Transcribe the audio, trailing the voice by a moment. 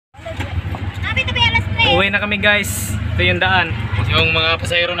Uuwi na kami guys. Ito yung daan. Yung mga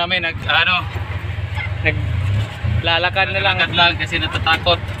pasahero namin naglalakad na lang kasi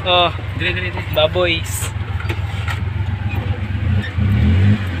natatakot. Oh, Dili. baboys.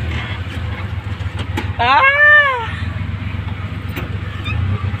 Ah!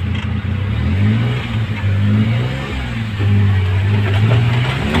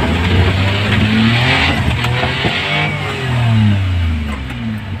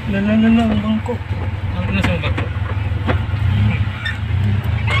 No, bangko. Ano sa bangko?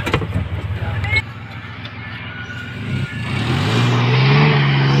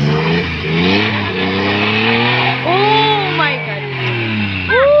 Oh my God.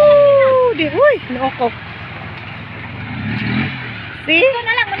 Oh, di, uy, naokop. See? Ito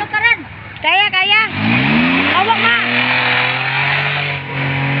na lang, manukaran. Kaya. Awak ma.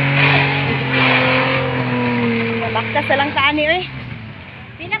 Baktas na lang kaani, eh.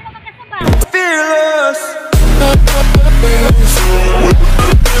 Bilang mo magkasaba. Fearless.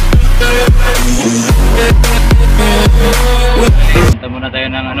 Punta muna tayo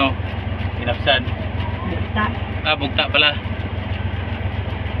ng Guinabsan. Bugta. Bugta pala.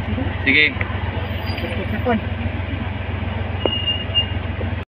 Sige. Sakon.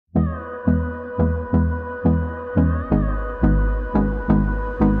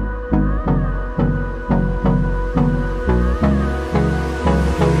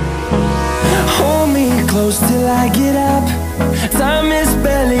 Close till I get up. Time is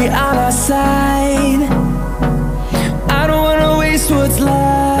barely on our side. I don't wanna waste what's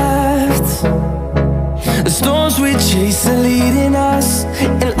left. The storms we chase are leading us,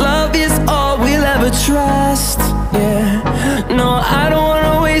 and love is all we'll ever trust. Yeah, no, I don't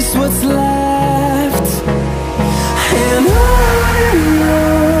wanna waste what's left. And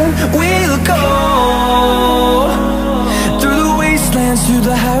on we'll go, through the wastelands, through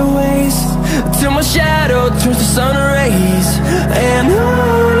the highways, till my shadow turns to sun rays. And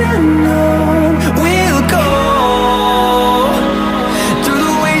on we'll go, through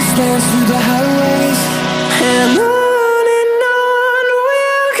the wastelands, through the highways. And on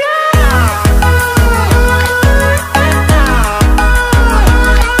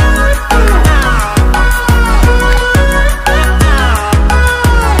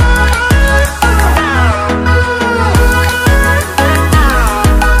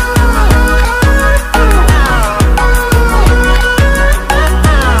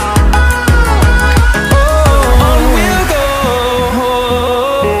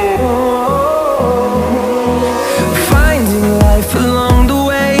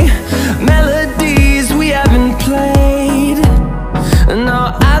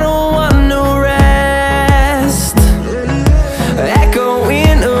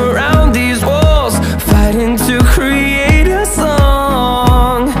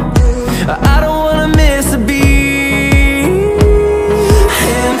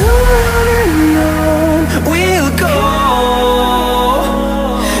we'll go.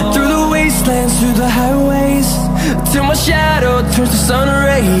 Through the highways, till my shadow turns to sun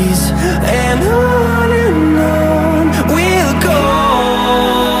rays. And on we'll go,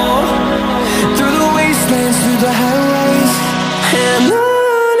 through the wastelands, through the highways. And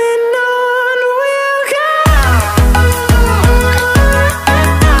on we'll go.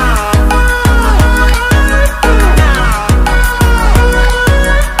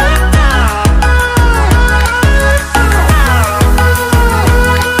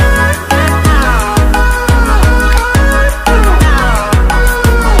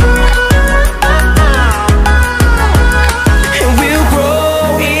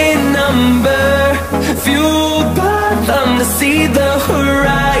 See the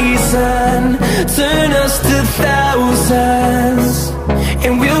horizon, turn us to thousands,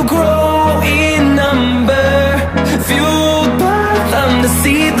 and we'll grow in number, fueled by them to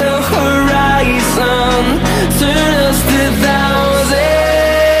see the horizon, turn us to thousands.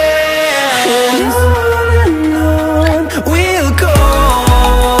 And on we'll go,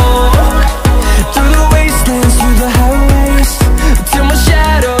 through the wastelands, through the highways, till my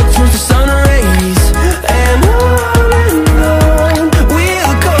shadow turns to sun rays. And on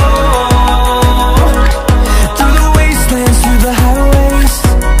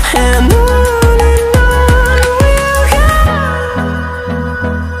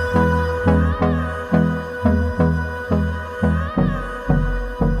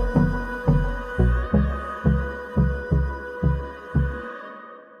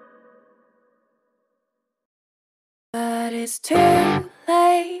but it's too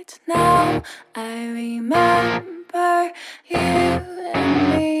late now. I remember you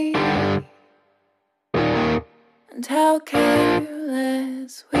and me, and how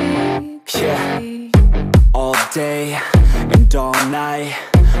careless we could be. day and all night.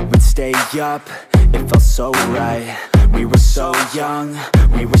 We'd stay up, it felt so right. We were so young,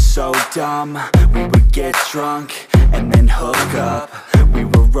 we were so dumb. We would get drunk and then hook up. We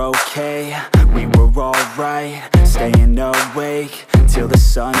were okay, we were alright. Staying awake till the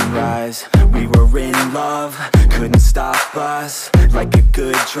sunrise. We were in love, couldn't stop us. Like a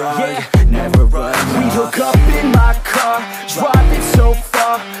good drug, never enough. We'd hook up in my car, driving so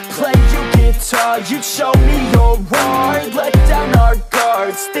far. Play your guitar, you'd show me your art. Let down our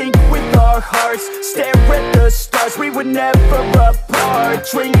guards, think with our hearts. Stare at the stars, we were never apart.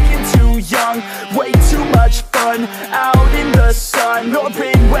 Drinking too young, way too much fun. Out in the sun,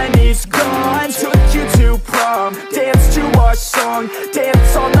 open when it's gone. Took you to prom, dance to our song.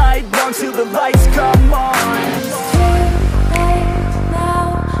 Dance all night long till the lights come on.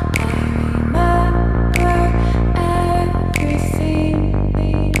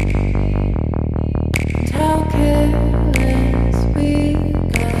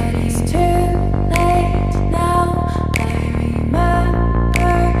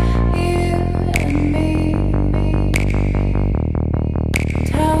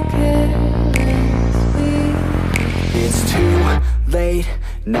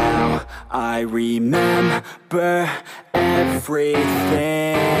 Now I remember everything,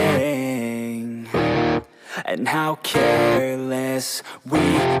 and how careless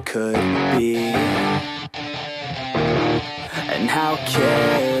we could be, and how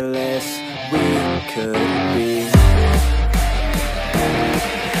careless we could be,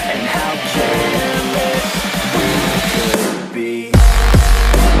 and how careless we could be.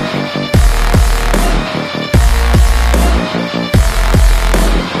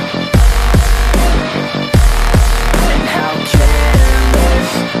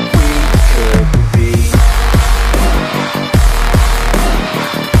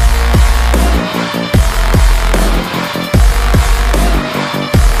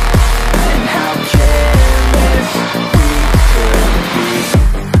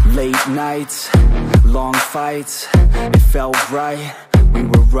 Nights, long fights, it felt right, we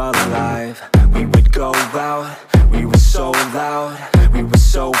were alive. We would go out, we were so loud, we were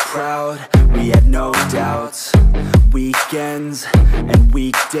so proud, we had no doubts. Weekends and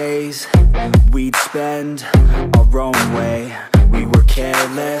weekdays, we'd spend our own way. We were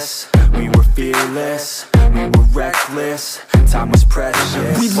careless, we were fearless, we were reckless, time was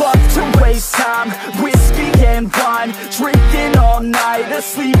precious. We loved to waste time, whiskey and wine, drinking all night,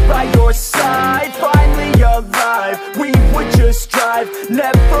 asleep by your side. Finally alive, we would just drive,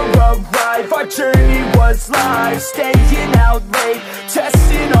 never arrive. Our journey was live, staying out late,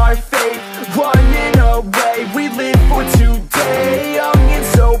 testing our fate, running away. We live for today, young and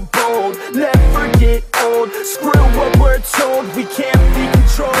so bold, never get old. Screw what we're told, we can't be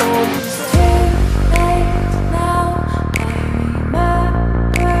controlled.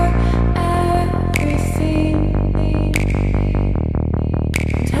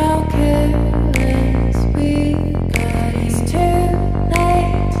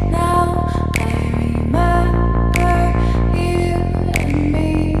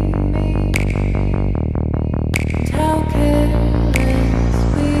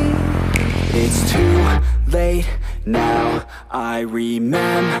 Now I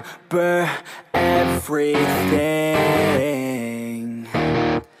remember everything,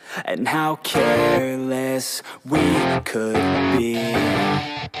 and how careless we could be,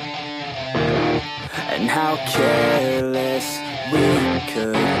 and how careless we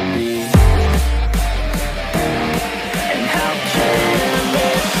could be, and how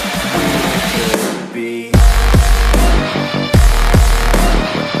careless we could be.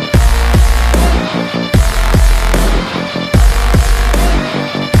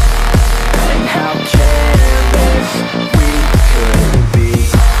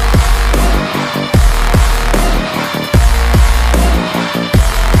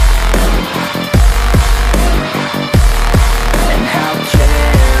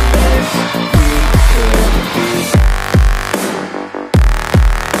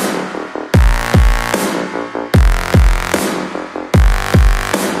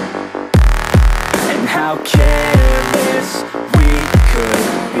 How careless we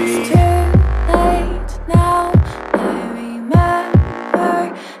could be. It's too late now, I remember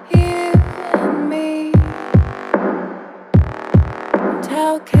you and me, and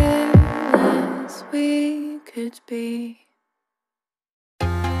how careless we could be.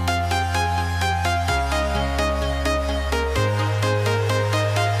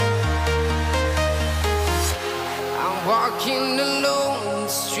 I'm walking alone, the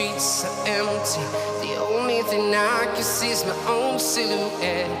streets are empty. The only thing I can see is my own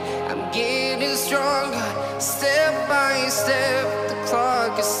silhouette. I'm getting stronger, step, the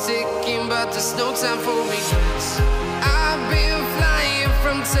clock is ticking, but there's no time for regrets. I've been flying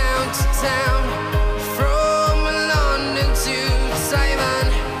from town to town, from London to Taiwan.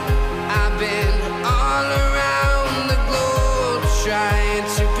 I've been all around the globe trying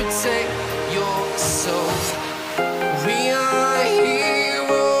to protect your soul. We are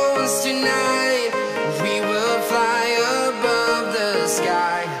heroes tonight. We will fly above the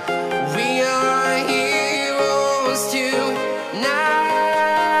sky. We are heroes tonight.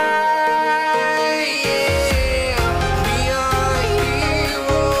 Yeah. We are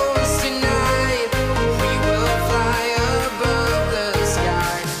heroes tonight. We will fly above the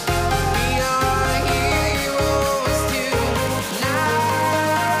sky. We are heroes tonight.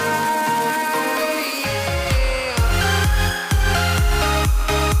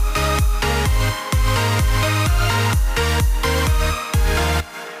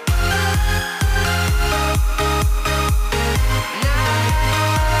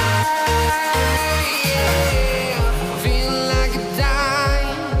 Feel like a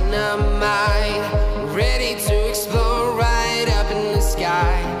dynamite, ready to explode right up in the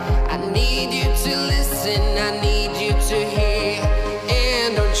sky. I need you to listen, I need you to hear,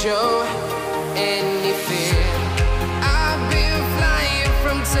 and don't show any fear. I've been flying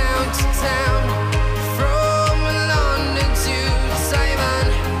from town to town, from London to Taiwan.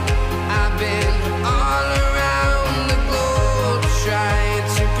 I've been all around the globe trying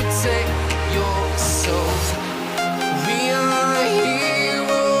to protect your soul. We are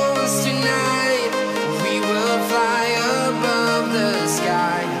heroes tonight. We will fly above the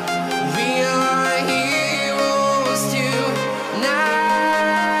sky. We are heroes tonight.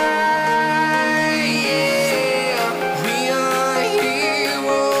 Yeah. We are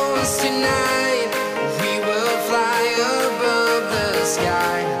heroes tonight. We will fly above the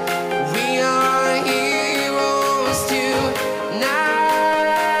sky. We are heroes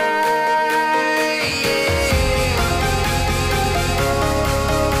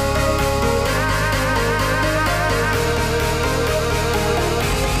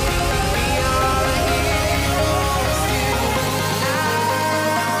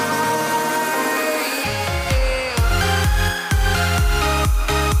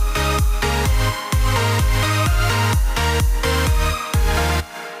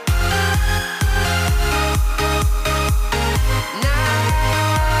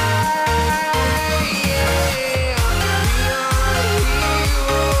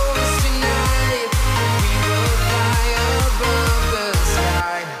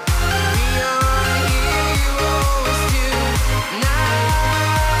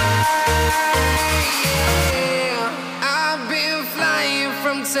I've been flying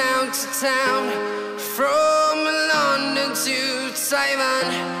from town to town, from London to Taiwan.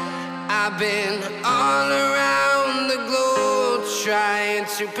 I've been all around the globe trying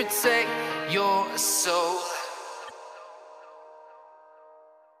to protect your soul.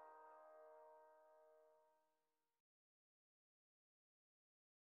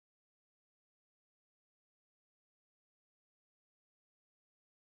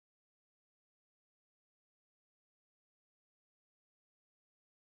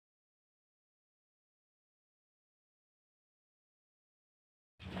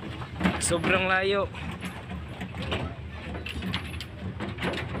 Sobrang layo.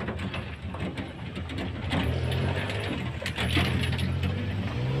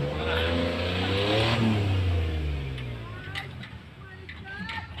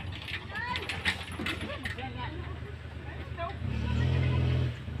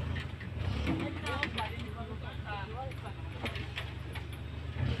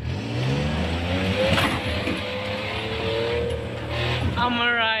 I'm a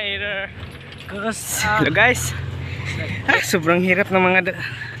rider. Hello guys. Sobrang hirap ng mga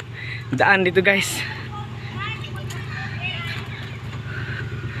daan dito guys.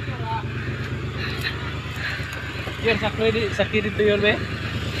 Yan, sakit dito yun, be.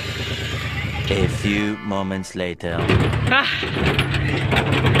 A few moments later.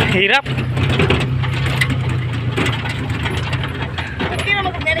 Hirap. Hindi na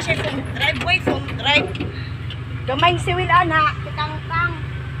magkakita siya phone drive, boy, phone drive. Gamay si Will, anak. Kitang-tang.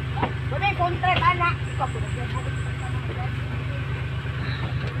 Wala yung phone drive, anak.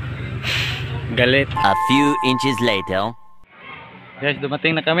 Galit. A few inches later. Guys,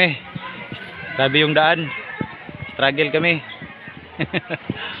 dumating na kami. Grabe yung daan. Struggle kami.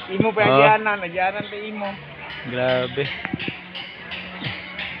 Imo pa nagyanan pa imo. Grabe.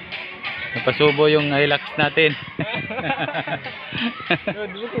 Napasubo yung Hilux natin.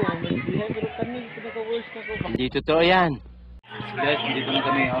 Hindi totoo yan. Guys, dito na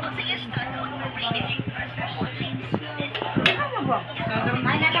kami. Oh.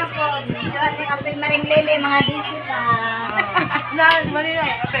 Mana na po. Kasi apel maring lele mga dito pa. Na, mali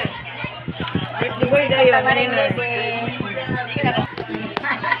na apel. Boy dayo maring lele.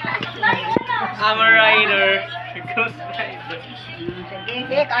 I'm a rider.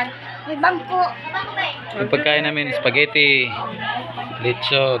 Sige, kan. May bangko. Yung pagkain namin, spaghetti,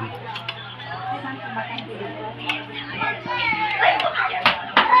 lechon.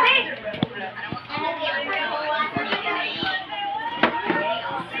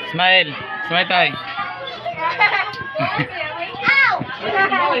 Smile! Smile tayo!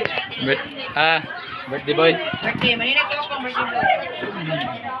 Birthday boy! Okay, manina ko ako birthday boy.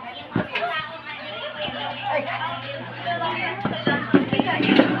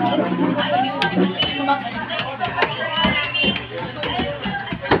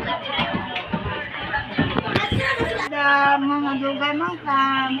 Mga dugay mo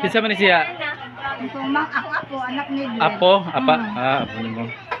ka. Kisa man siya? Ako, anak ni Edwin. Apo? Apa? Apo mo.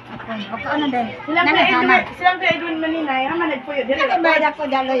 Ako, ano din? Silang ka Edwin manina, yung manag po yun. Dili bayad ako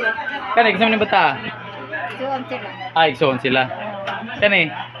dalo yun. Kani, kisa man yung bata? Suon sila. Igsoon sila.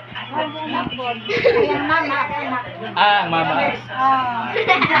 Kani? Yung mama, ako anak. Ang mama.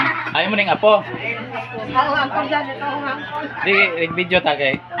 Ayaw mo ning apo? Ako, ako dyan, ito ako angkol. Di, video ta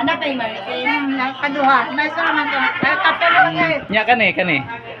kay. Anak kay Martin, kaduha. May salaman ko. May katulong eh. Nya kani.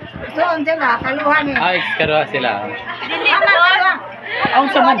 Suon sila, kaluhan eh. Ay, karuha sila. Dili kaluhan. Ang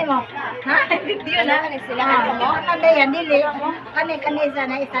saman. Ha? Video na sila mo. Ano yan, dili. Kani isa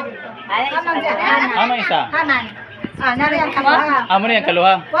na isa dito. Kaman siya. Ano isa? Kanan. Nariyan kaluha. Amo na yung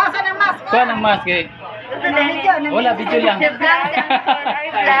kaluha. Kuha ng mask. Kuha ng mask kay. Wala, video lang.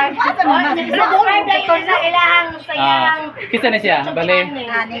 Kisa na siya? Bale?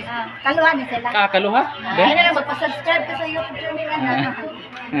 Kaluhan ni sila. Kaluha? Ay na lang, magpa-subscribe ka sa YouTube channel na.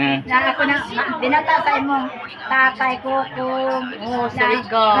 Ako na, binata sa imong tatay ko kung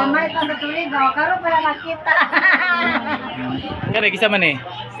surigao. Kamay pa sa surigao, karon pala makita. Kani, kisa man eh?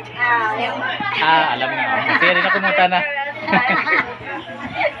 Alam mo na. Sige rin ako munta na.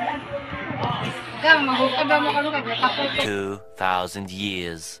 Kang mahukad ba mo karon kay kapit. 2,000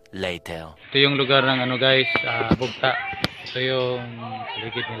 years later. Ito yung lugar ng ano guys, Bugta. Ito yung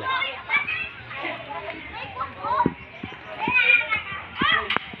paligid nila.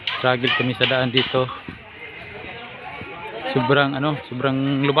 Struggle kami sa daan dito. Sobrang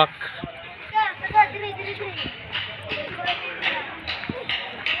lubak.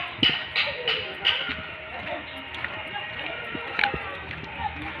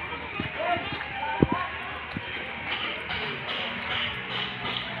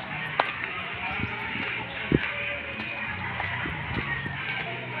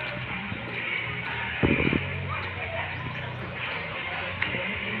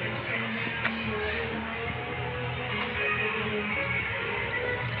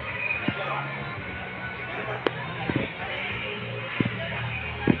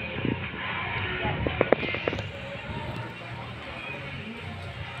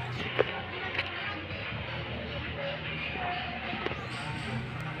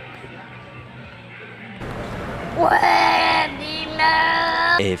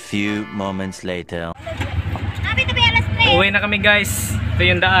 A few moments later. Uwi na kami guys. Ito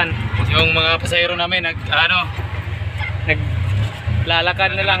yung daan. Yung mga pasahero namin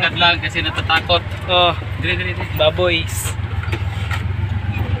Naglalakad na lang. Kasi natatakot. Oh, Dili. baboys.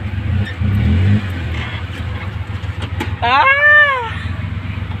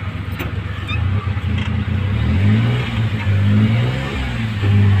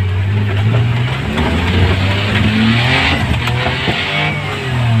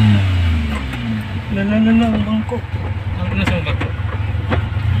 Ang bangko. Ano na sa bangko?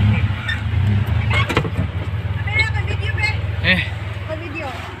 Video.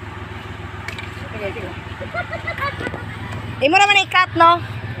 Di mo naman i-cut, no?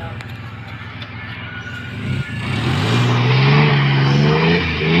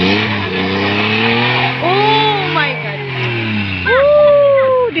 Oh my God.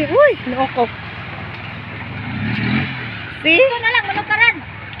 Uy, naokop. See? Ito na lang, manukaran.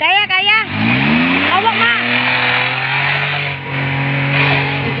 Kaya. Awak ma.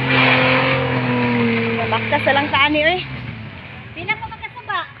 Baktas na lang sa ani, eh. Pila pa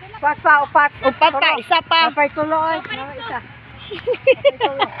magkasaba? Upat pa, isa pa. Papay tuloy. Isa.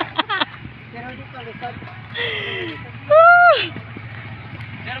 Pero dito, likod.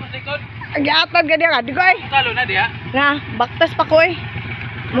 Pero mas likod. Ang gatag ka diya ka. Di ko eh. Talo na diya. Nga, baktas pa ko eh.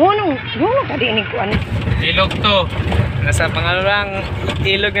 Munong ka dinig ko ano. Ilog to. Nasa pangalawang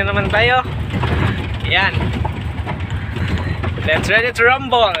ilog na naman tayo. Yan. Let's ready to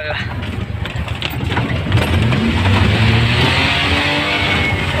rumble.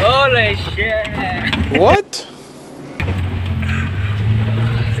 Holy shit! What?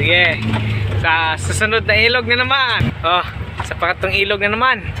 Sige, sa susunod na ilog na naman. Oh, sa pangatlong ilog na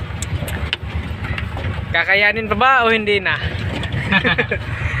naman. Kakayanin pa ba o hindi na?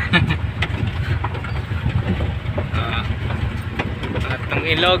 Pangatlong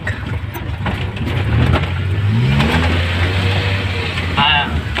ilog.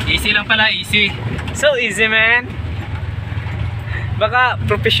 Easy lang pala, easy. So easy, man. Baka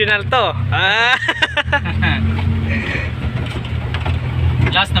professional to.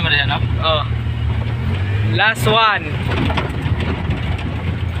 Last naman yan, no? Oh. Last one.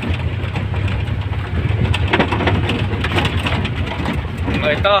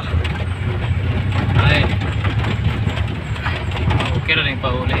 Oh, ito. Ay. Okay na rin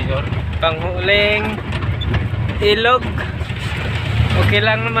pauli, Jor. Panghuling ilog. Okay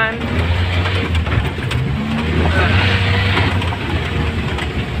lang naman.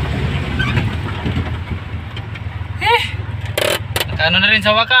 Ano na rin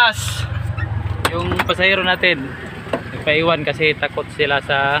sa wakas yung pasahero natin, nagpaiwan kasi takot sila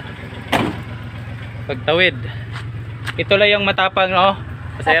sa pagtawid. Ito lang yung matapang, no?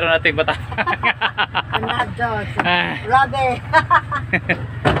 Pasahero natin matapang. Another. Grabe.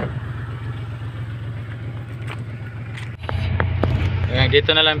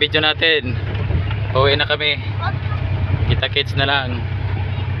 Dito na lang video natin. Pauwi na kami. Kita-kits na lang.